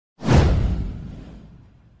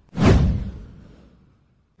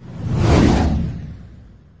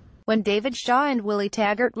When David Shaw and Willie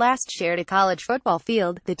Taggart last shared a college football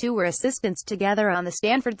field, the two were assistants together on the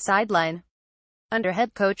Stanford sideline. Under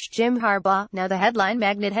head coach Jim Harbaugh, now the headline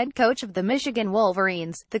magnet head coach of the Michigan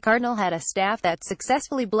Wolverines, the Cardinal had a staff that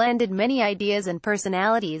successfully blended many ideas and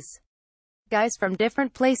personalities. Guys from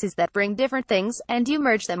different places that bring different things, and you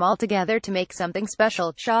merge them all together to make something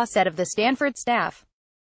special, Shaw said of the Stanford staff.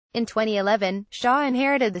 In 2011, Shaw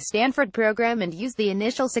inherited the Stanford program and used the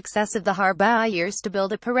initial success of the Harbaugh years to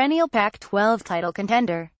build a perennial Pac-12 title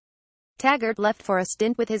contender. Taggart left for a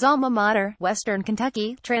stint with his alma mater, Western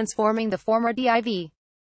Kentucky, transforming the former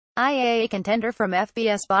Div.IAA contender from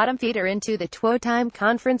FBS bottom feeder into the two-time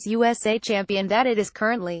Conference USA champion that it is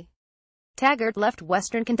currently. Taggart left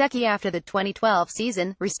Western Kentucky after the 2012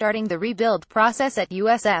 season, restarting the rebuild process at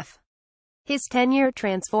USF. His tenure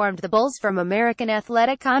transformed the Bulls from American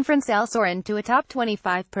Athletic Conference elsewhere into a top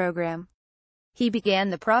 25 program. He began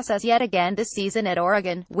the process yet again this season at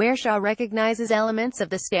Oregon, where Shaw recognizes elements of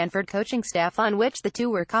the Stanford coaching staff on which the two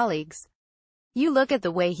were colleagues. "You look at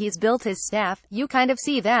the way he's built his staff, you kind of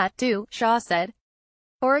see that, too," Shaw said.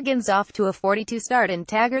 Oregon's off to a 42 start in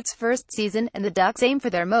Taggart's first season, and the Ducks aim for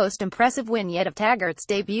their most impressive win yet of Taggart's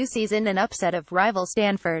debut season, an upset of rival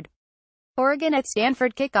Stanford. Oregon at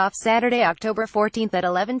Stanford kickoff Saturday, October 14th at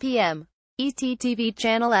 11 p.m. ET TV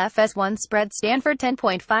Channel FS1 spread Stanford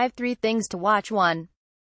 10.53 things to watch. 1.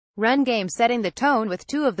 Run game setting the tone with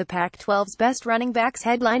two of the Pac-12's best running backs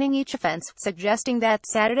headlining each offense, suggesting that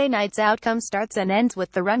Saturday night's outcome starts and ends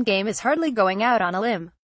with the run game is hardly going out on a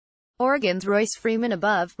limb. Oregon's Royce Freeman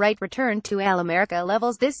above right returned to All-America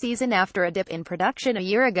levels this season after a dip in production a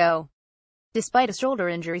year ago. Despite a shoulder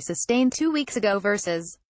injury sustained 2 weeks ago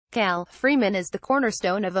versus Cal, Freeman is the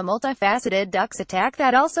cornerstone of a multifaceted Ducks attack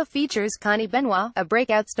that also features Connie Benoit, a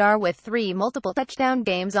breakout star with 3 multiple touchdown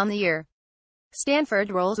games on the year.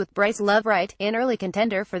 Stanford rolls with Bryce Love right, an early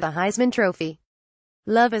contender for the Heisman Trophy.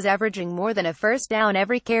 Love is averaging more than a first down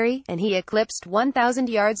every carry, and he eclipsed 1,000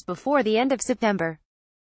 yards before the end of September.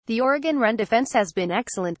 The Oregon run defense has been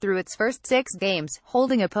excellent through its first 6 games,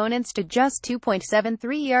 holding opponents to just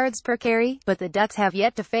 2.73 yards per carry, but the Ducks have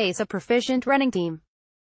yet to face a proficient running team.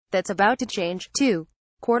 That's about to change. 2.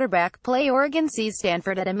 Quarterback play. Oregon sees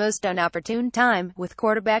Stanford at a most inopportune time, with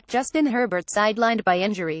quarterback Justin Herbert sidelined by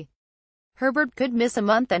injury. Herbert could miss a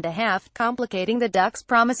month and a half, complicating the Ducks'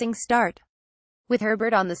 promising start. With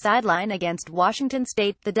Herbert on the sideline against Washington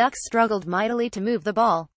State, the Ducks struggled mightily to move the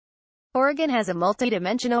ball. Oregon has a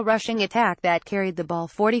multi-dimensional rushing attack that carried the ball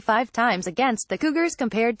 45 times against the Cougars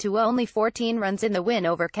compared to only 14 runs in the win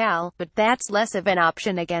over Cal, but that's less of an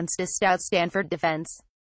option against a stout Stanford defense.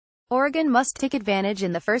 Oregon must take advantage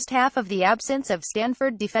in the first half of the absence of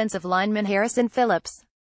Stanford defensive lineman Harrison Phillips.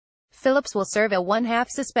 Phillips will serve a one-half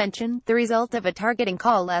suspension, the result of a targeting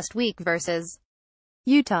call last week versus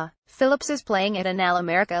Utah. Phillips is playing at an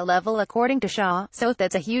All-America level according to Shaw, so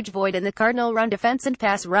that's a huge void in the Cardinal run defense and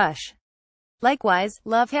pass rush. Likewise,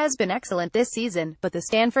 Love has been excellent this season, but the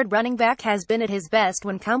Stanford running back has been at his best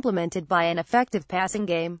when complemented by an effective passing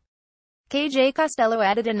game. KJ Costello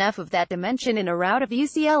added enough of that dimension in a rout of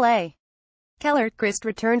UCLA. Keller Christ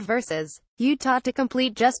returned versus Utah to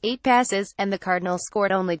complete just 8 passes, and the Cardinals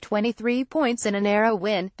scored only 23 points in a narrow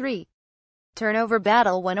win. 3. Turnover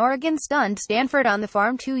battle. When Oregon stunned Stanford on the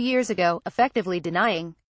farm 2 years ago, effectively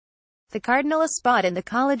denying the Cardinal a spot in the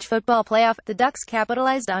college football playoff, the Ducks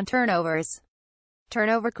capitalized on turnovers.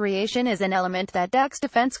 Turnover creation is an element that Ducks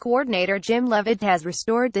defense coordinator Jim Leavitt has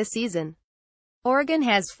restored this season. Oregon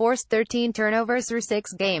has forced 13 turnovers through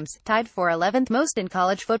 6 games, tied for 11th most in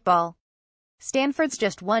college football. Stanford's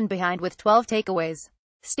just 1 behind with 12 takeaways.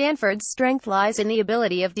 Stanford's strength lies in the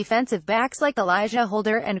ability of defensive backs like Elijah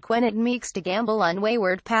Holder and Quentin Meeks to gamble on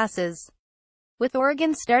wayward passes. With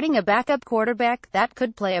Oregon starting a backup quarterback, that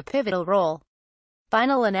could play a pivotal role.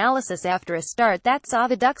 Final analysis. After a start that saw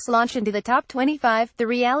the Ducks launch into the top 25, the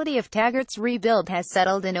reality of Taggart's rebuild has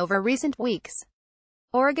settled in over recent weeks.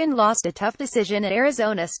 Oregon lost a tough decision at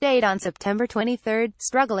Arizona State on September 23,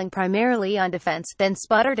 struggling primarily on defense, then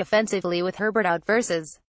sputtered offensively with Herbert out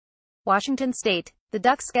versus Washington State. The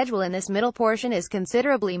Ducks' schedule in this middle portion is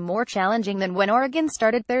considerably more challenging than when Oregon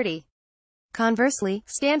started 30. Conversely,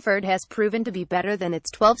 Stanford has proven to be better than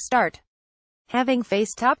its 12 start. Having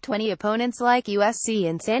faced top 20 opponents like USC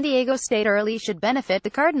and San Diego State early should benefit the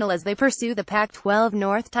Cardinal as they pursue the Pac-12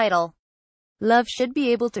 North title. Love should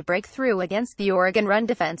be able to break through against the Oregon run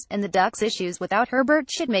defense, and the Ducks' issues without Herbert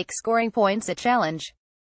should make scoring points a challenge.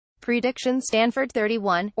 Prediction. Stanford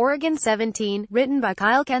 31, Oregon 17, written by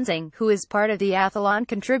Kyle Kensing, who is part of the Athlon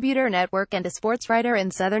Contributor Network and a sports writer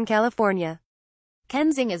in Southern California.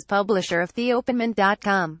 Kensing is publisher of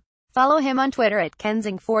theopenman.com. Follow him on Twitter at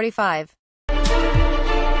Kensing45.